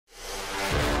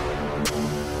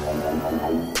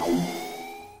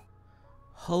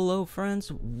Hello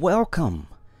friends, welcome!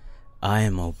 I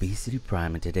am Obesity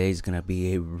Prime and today is going to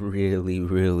be a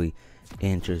really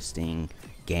interesting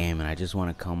game, and I just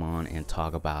want to come on and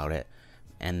talk about it,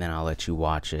 and then I'll let you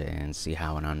watch it and see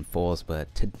how it unfolds.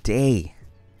 But today,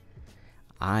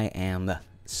 I am the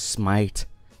Smite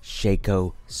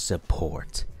Shaco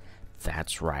Support.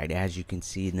 That's right, as you can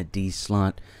see in the D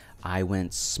slot, I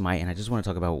went Smite, and I just want to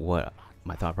talk about what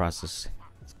my thought process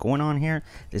is going on here.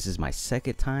 This is my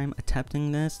second time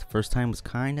attempting this. The first time was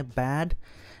kind of bad,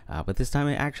 but this time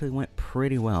it actually went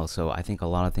pretty well. So I think a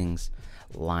lot of things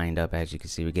lined up. As you can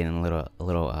see, we're getting a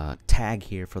little tag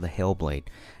here for the Hellblade.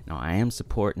 Now I am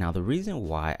support. Now the reason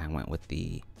why I went with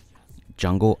the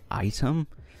jungle item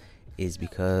is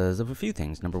because of a few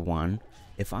things. Number one,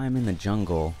 if I'm in the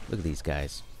jungle, look at these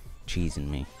guys cheesing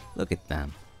me. Look at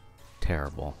them.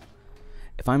 Terrible.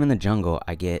 If I'm in the jungle,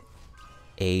 I get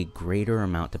a greater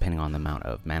amount, depending on the amount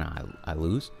of mana I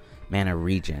lose, mana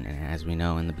regen. And as we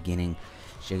know in the beginning,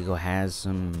 Shaco has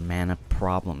some mana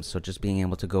problems. So just being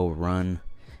able to go run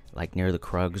like near the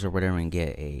Krugs or whatever and get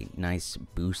a nice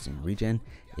boost in regen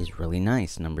is really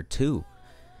nice. Number two,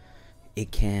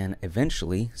 it can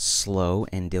eventually slow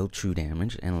and deal true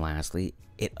damage. And lastly,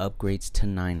 it upgrades to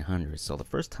 900. So the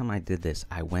first time I did this,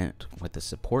 I went with the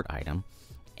support item,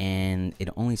 and it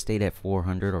only stayed at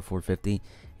 400 or 450,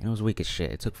 and it was weak as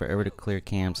shit. It took forever to clear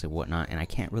camps and whatnot, and I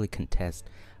can't really contest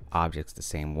objects the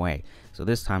same way. So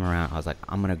this time around, I was like,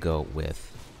 I'm gonna go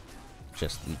with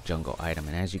just the jungle item,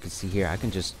 and as you can see here, I can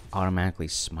just automatically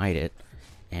smite it,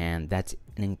 and that's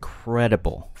an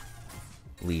incredible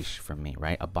leash from me,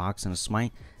 right? A box and a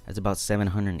smite, that's about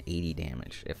 780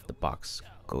 damage if the box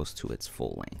goes to its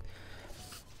full length.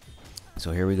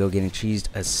 So here we go, getting cheesed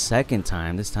a second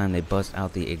time. This time they bust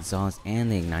out the exhaust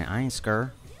and the ignite. I ain't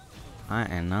scar. I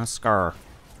am not scar.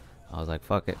 I was like,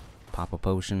 fuck it, pop a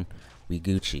potion, we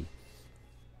Gucci.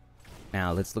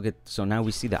 Now let's look at, so now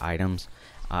we see the items.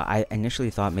 I initially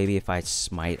thought maybe if I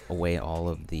smite away all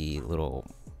of the little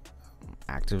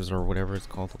actives or whatever it's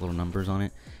called, the little numbers on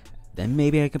it, then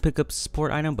maybe I can pick up a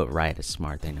support item. But Riot is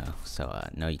smart, they know. So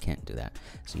no, you can't do that.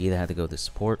 So you either have to go with the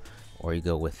support or you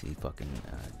go with the fucking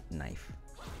knife.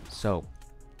 So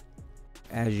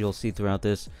as you'll see throughout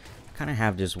this, I kind of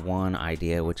have just one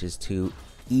idea, which is to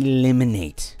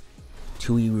eliminate,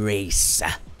 to erase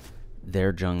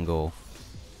their jungle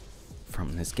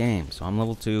from this game. So I'm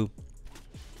level 2.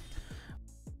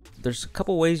 There's a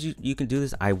couple ways you can do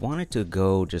this. I wanted to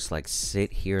go just like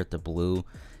sit here at the blue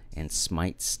and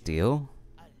smite steal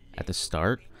at the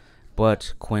start,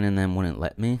 but Quinn and them wouldn't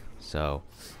let me. So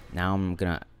now I'm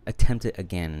gonna attempt it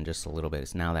again in just a little bit.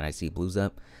 So now that I see blues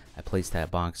up, I place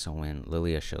that box, so when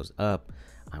Lilia shows up,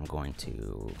 I'm going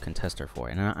to contest her for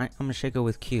it. And I'm gonna Shaco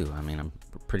with Q. I mean, I'm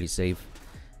pretty safe.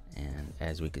 And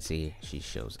as we can see, she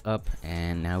shows up,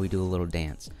 and now we do a little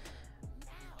dance.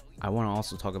 I want to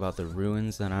also talk about the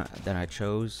ruins that I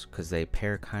chose, because they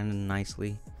pair kind of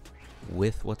nicely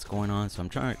with what's going on. So I'm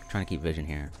trying to keep vision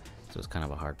here. So it's kind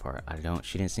of a hard part.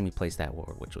 She didn't see me place that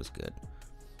ward, which was good.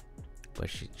 But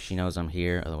she knows I'm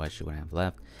here, otherwise she wouldn't have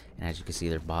left. And as you can see,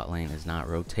 their bot lane is not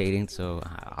rotating, so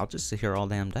I'll just sit here all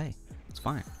damn day. It's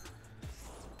fine.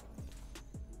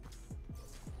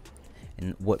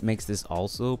 And what makes this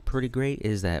also pretty great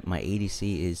is that my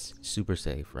ADC is super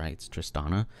safe, right? It's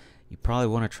Tristana. You probably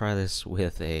want to try this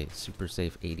with a super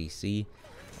safe ADC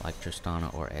like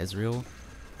Tristana or Ezreal,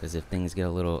 because if things get a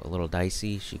little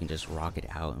dicey, she can just rock it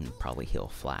out and probably he'll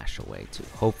flash away too,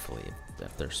 hopefully,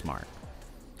 if they're smart.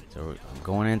 So I'm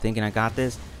going in thinking I got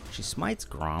this. She smites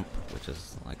Gromp, which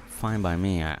is like fine by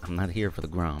me. I'm not here for the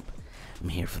Gromp. I'm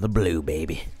here for the blue,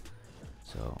 baby.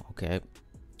 So, okay.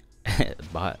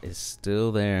 Bot is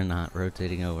still there, not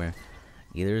rotating over.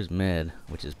 Either is mid,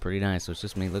 which is pretty nice. So it's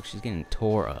just me. Look, she's getting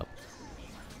tore up.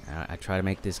 I try to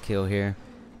make this kill here,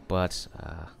 but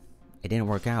it didn't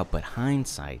work out. But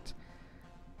hindsight,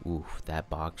 oof, that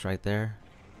box right there,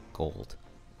 gold.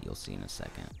 You'll see in a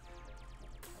second.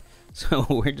 So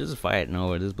we're just fighting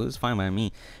over this, but it's fine by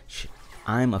me.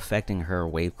 I'm affecting her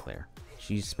wave clear.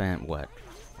 She spent, what,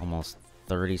 almost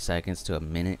 30 seconds to a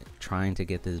minute trying to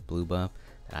get this blue buff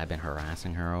that I've been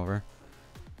harassing her over.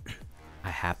 I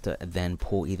have to then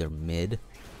pull either mid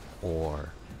or...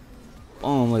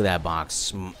 Oh, look at that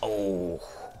box. Oh.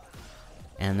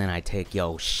 And then I take,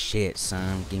 yo, shit,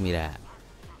 son. Give me that.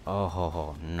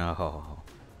 Oh, no.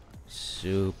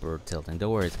 Super tilting.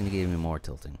 Don't worry, it's going to give me more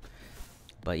tilting.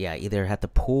 But yeah, either have to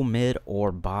pull mid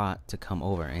or bot to come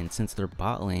over, and since their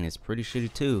bot lane is pretty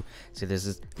shitty too, so this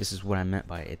is what I meant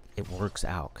by it. It works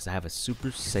out because I have a super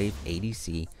safe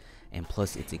ADC, and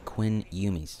plus it's a Quinn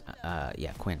Yumi's.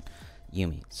 Yeah, Quinn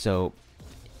Yumi. So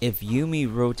if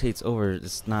Yumi rotates over,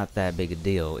 it's not that big a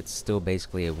deal. It's still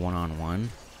basically a one-on-one.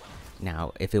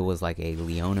 Now, if it was like a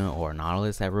Leona or a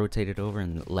Nautilus that rotated over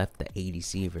and left the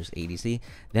ADC versus ADC,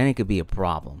 then it could be a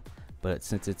problem. But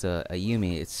since it's a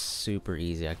Yumi, it's super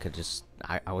easy.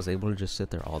 I was able to just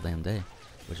sit there all damn day,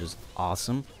 which is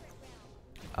awesome.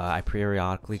 I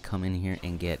periodically come in here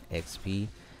and get XP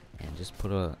and just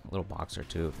put a little box or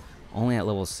two. Only at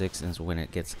level 6 is when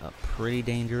it gets pretty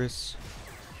dangerous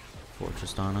for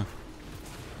Tristana.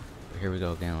 But here we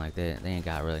go again, like they ain't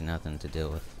got really nothing to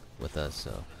deal with us,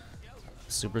 so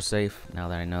super safe. Now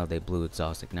that I know they blew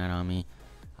Exhaust Ignite on me,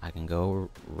 I can go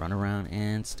run around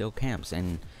and steal camps.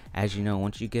 And as you know,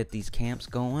 once you get these camps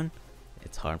going,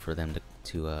 it's hard for them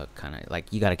to kind of,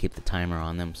 like, you got to keep the timer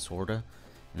on them, sorta,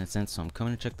 in a sense. So I'm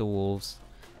coming to check the wolves.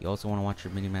 You also want to watch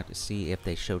your minimap to see if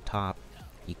they show top.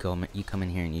 You come in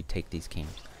here and you take these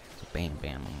camps. So bam,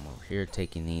 bam, I'm over here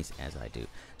taking these as I do.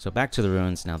 So back to the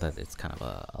ruins now that it's kind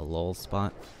of a lull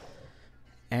spot.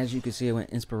 As you can see, I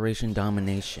went Inspiration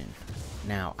Domination.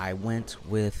 Now, I went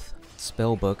with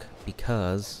Spellbook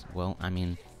because, well, I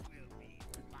mean,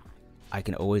 I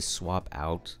can always swap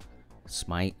out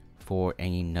Smite for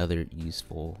another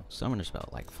useful summoner spell,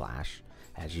 like Flash,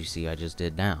 as you see I just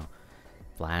did now.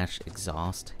 Flash,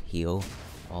 Exhaust, Heal,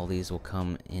 all these will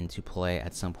come into play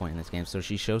at some point in this game. So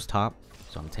she shows top,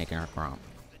 so I'm taking her Gromp.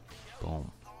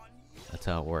 Boom. That's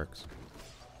how it works.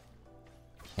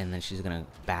 And then she's gonna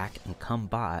back and come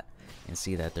bot and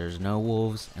see that there's no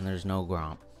wolves and there's no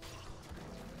Gromp.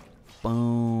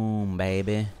 Boom,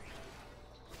 baby.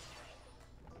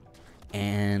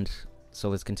 And so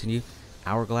let's continue.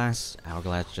 Hourglass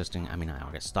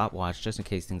stopwatch, just in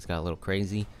case things got a little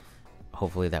crazy.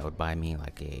 Hopefully that would buy me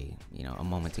like a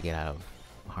moment to get out of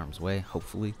harm's way,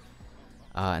 hopefully.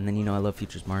 And then I love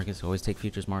Futures Market, so always take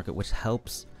Futures Market, which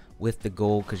helps with the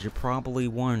gold, because you're probably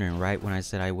wondering, right, when I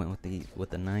said I went with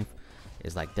the knife,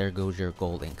 is like, there goes your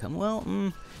gold income.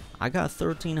 Well, I got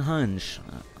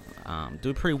 1300,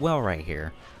 doing pretty well right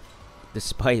here,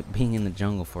 despite being in the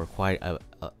jungle for quite a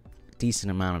decent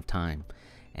amount of time.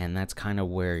 And that's kind of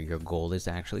where your gold is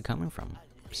actually coming from,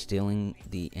 stealing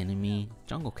the enemy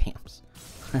jungle camps.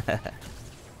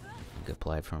 Good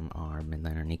play from our mid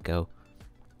laner Nico,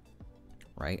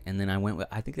 right? And then I went with,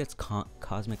 I think that's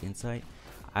Cosmic Insight.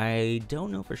 I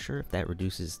don't know for sure if that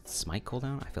reduces Smite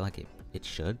cooldown. I feel like it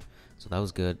should, so that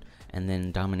was good. And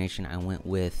then Domination, I went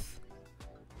with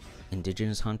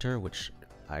Indigenous Hunter, which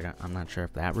I'm not sure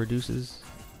if that reduces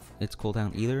its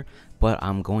cooldown either, but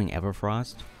I'm going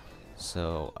Everfrost.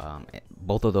 So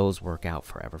both of those work out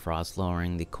for Everfrost,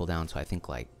 lowering the cooldown to I think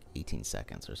like 18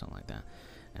 seconds or something like that.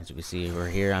 As you can see over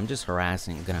here, I'm just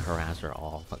gonna harass her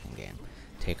all fucking game.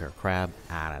 Take her crab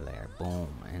out of there, boom.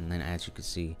 And then as you can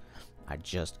see, I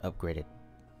just upgraded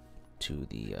to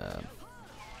the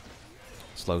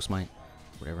slow smite,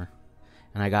 whatever,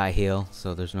 and I got heal,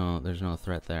 so there's no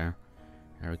threat there.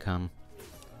 Here we come.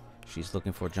 She's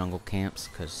looking for jungle camps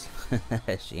because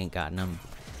she ain't got none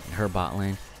in her bot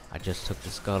lane. I just took the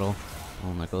scuttle.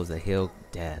 Oh, there goes the heal,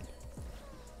 dead.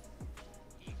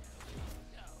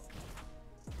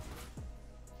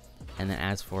 And then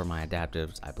as for my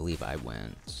adaptives, I believe I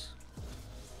went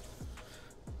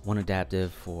one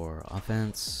adaptive for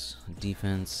offense,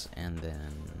 defense, and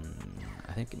then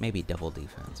I think maybe double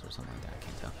defense or something like that. I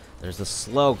can't tell. There's a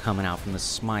slow coming out from the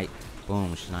smite.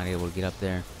 Boom, she's not able to get up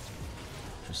there.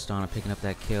 Tristana picking up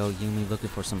that kill. Yumi looking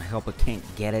for some help but can't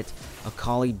get it.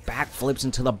 Akali backflips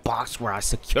into the box where I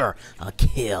secure a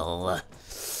kill.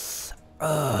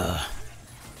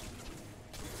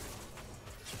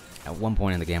 At one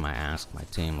point in the game, I asked my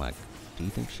team, like, do you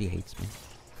think she hates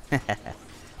me?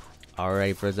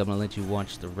 Alright, first I'm going to let you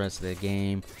watch the rest of the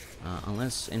game.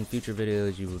 Unless in future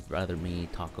videos you would rather me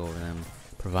talk over them,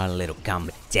 provide a little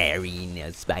commentary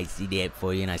and spicy dip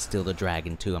for you, and I steal the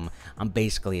dragon too. I'm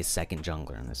basically a second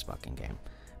jungler in this fucking game.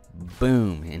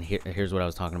 Boom! And here's what I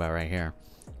was talking about right here.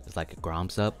 It's like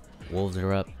Gromp's up, wolves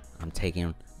are up, I'm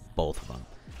taking both of them.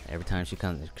 Every time she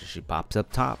comes, she pops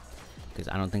up top. Because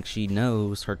I don't think she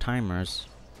knows her timers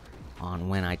on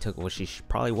when I took. Well, she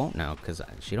probably won't know because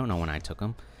she don't know when I took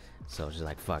them. So she's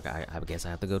like, fuck, I guess I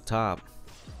have to go top.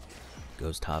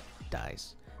 Goes top,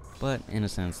 dies. But in a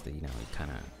sense, you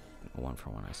kind of one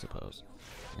for one, I suppose.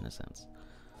 In a sense.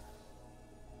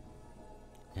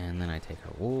 And then I take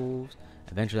her wolves.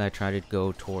 Eventually, I try to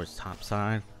go towards top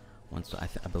side. Once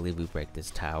I believe we break this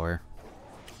tower.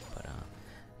 But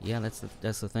yeah,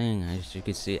 that's the thing. As you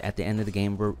can see, at the end of the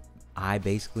game, I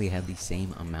basically have the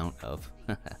same amount of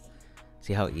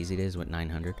see how easy it is with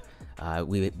 900.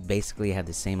 We basically have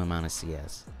the same amount of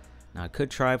CS. Now I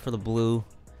could try for the blue,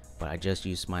 but I just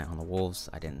used Smite on the wolves.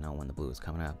 I didn't know when the blue was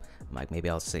coming up. I'm like,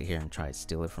 maybe I'll sit here and try to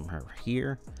steal it from her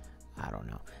here. I don't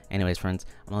know. Anyways, friends,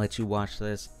 I'm gonna let you watch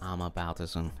this. I'm about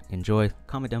this one. Enjoy.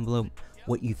 Comment down below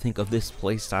what you think of this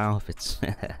playstyle, if it's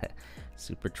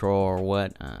super troll or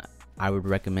what. I would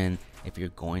recommend, if you're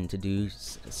going to do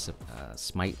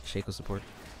Smite Shaco Support,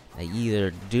 that you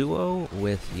either duo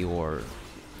with your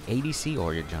ADC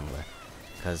or your jungler,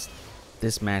 because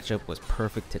this matchup was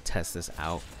perfect to test this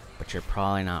out, but you're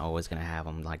probably not always going to have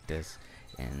them like this.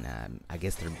 And I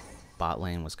guess their bot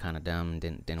lane was kind of dumb,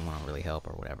 didn't want to really help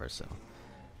or whatever, so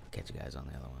I'll catch you guys on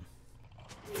the other one.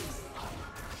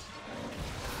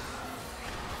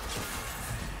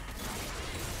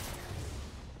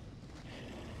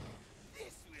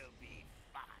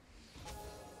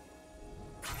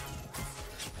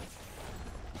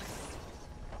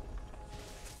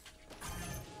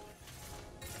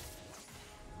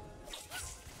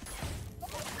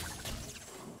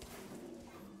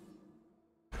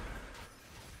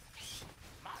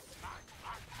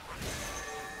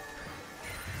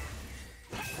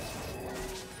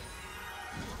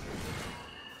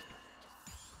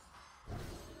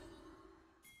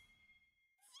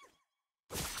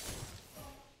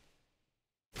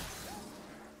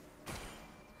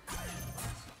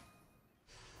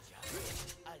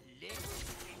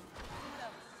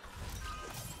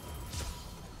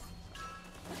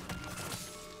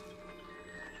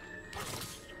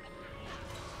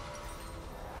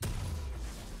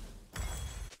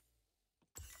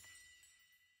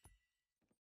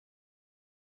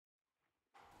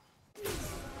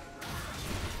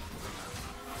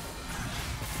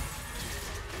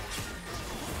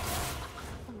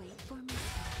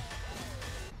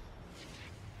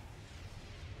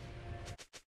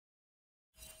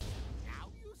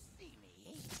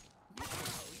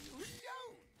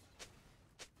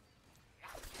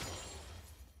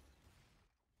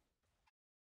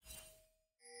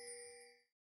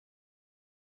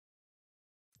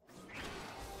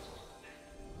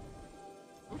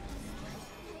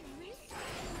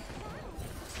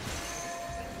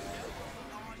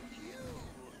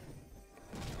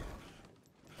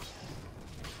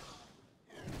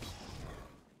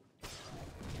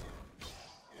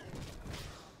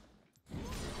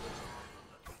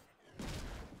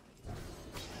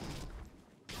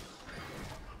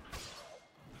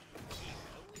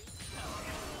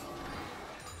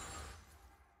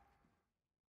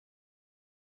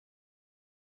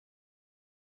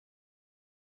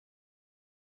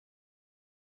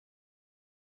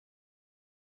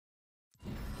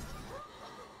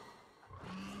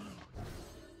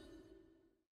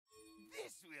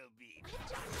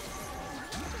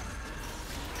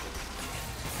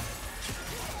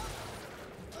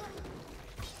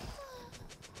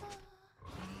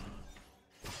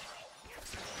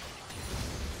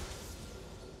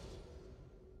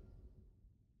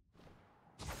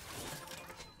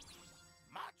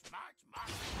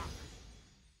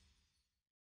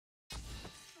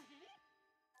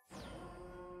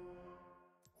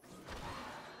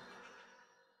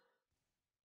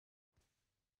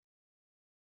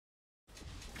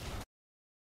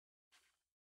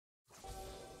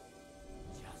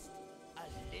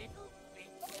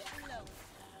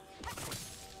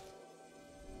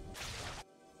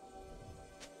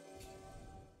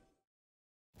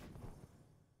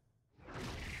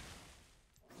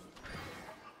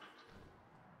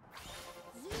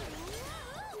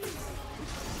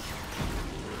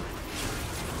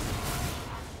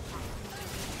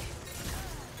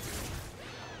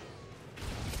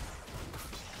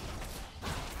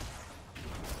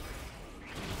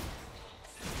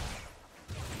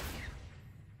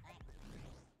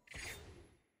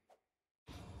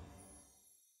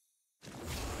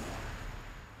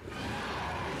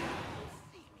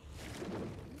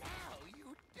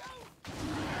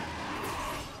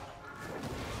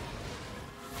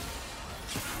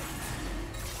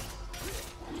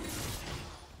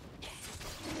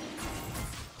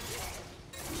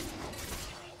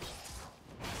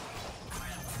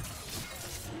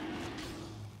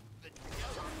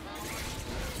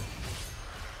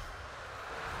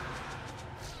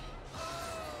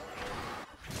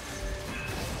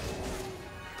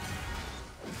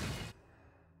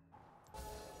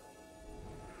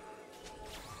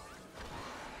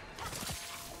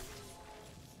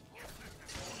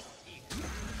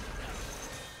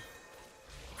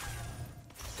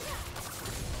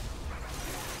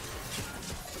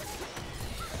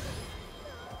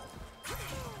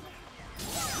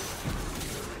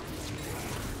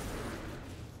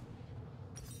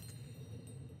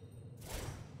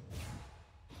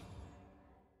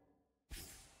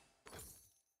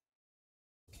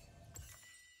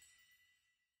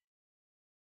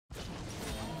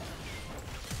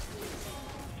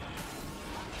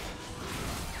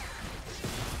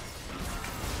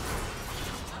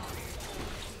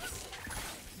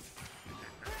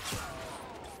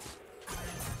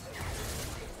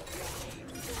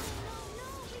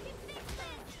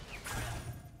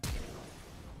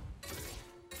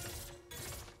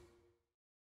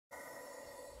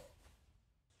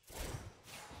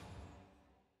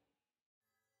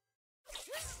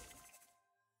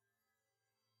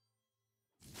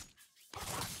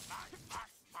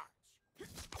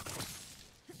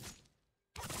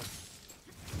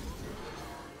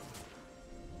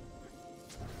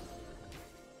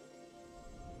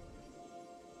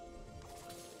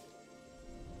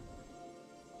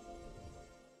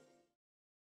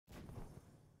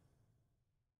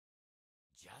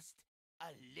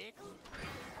 little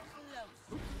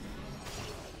closer.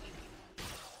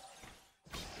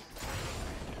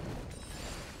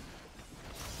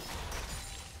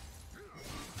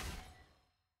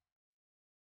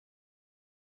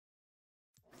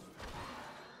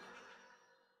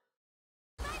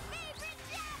 My favorite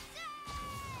chapter!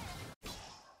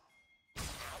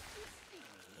 Now you see?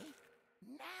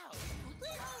 Now you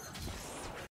know.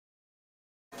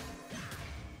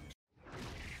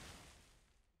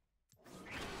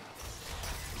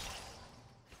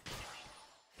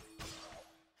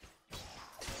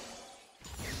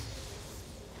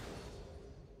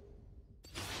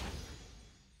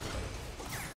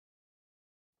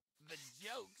 The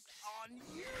joke's on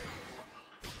you!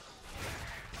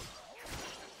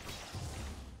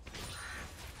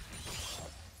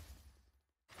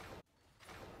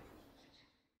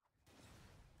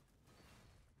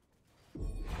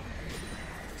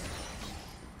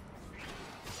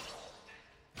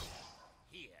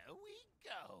 Here we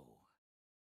go.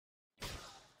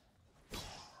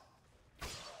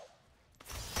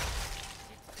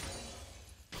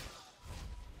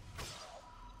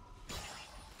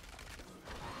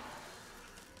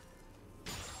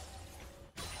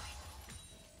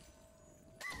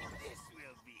 This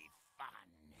will be fun.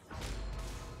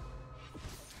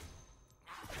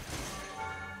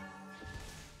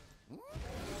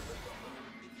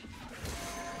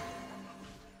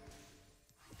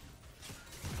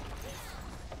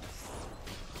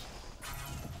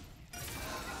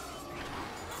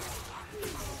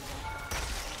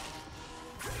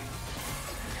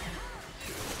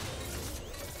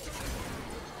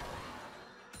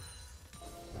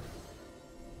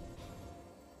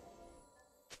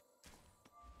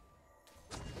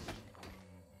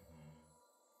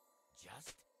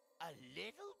 Just a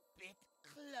little bit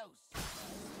closer.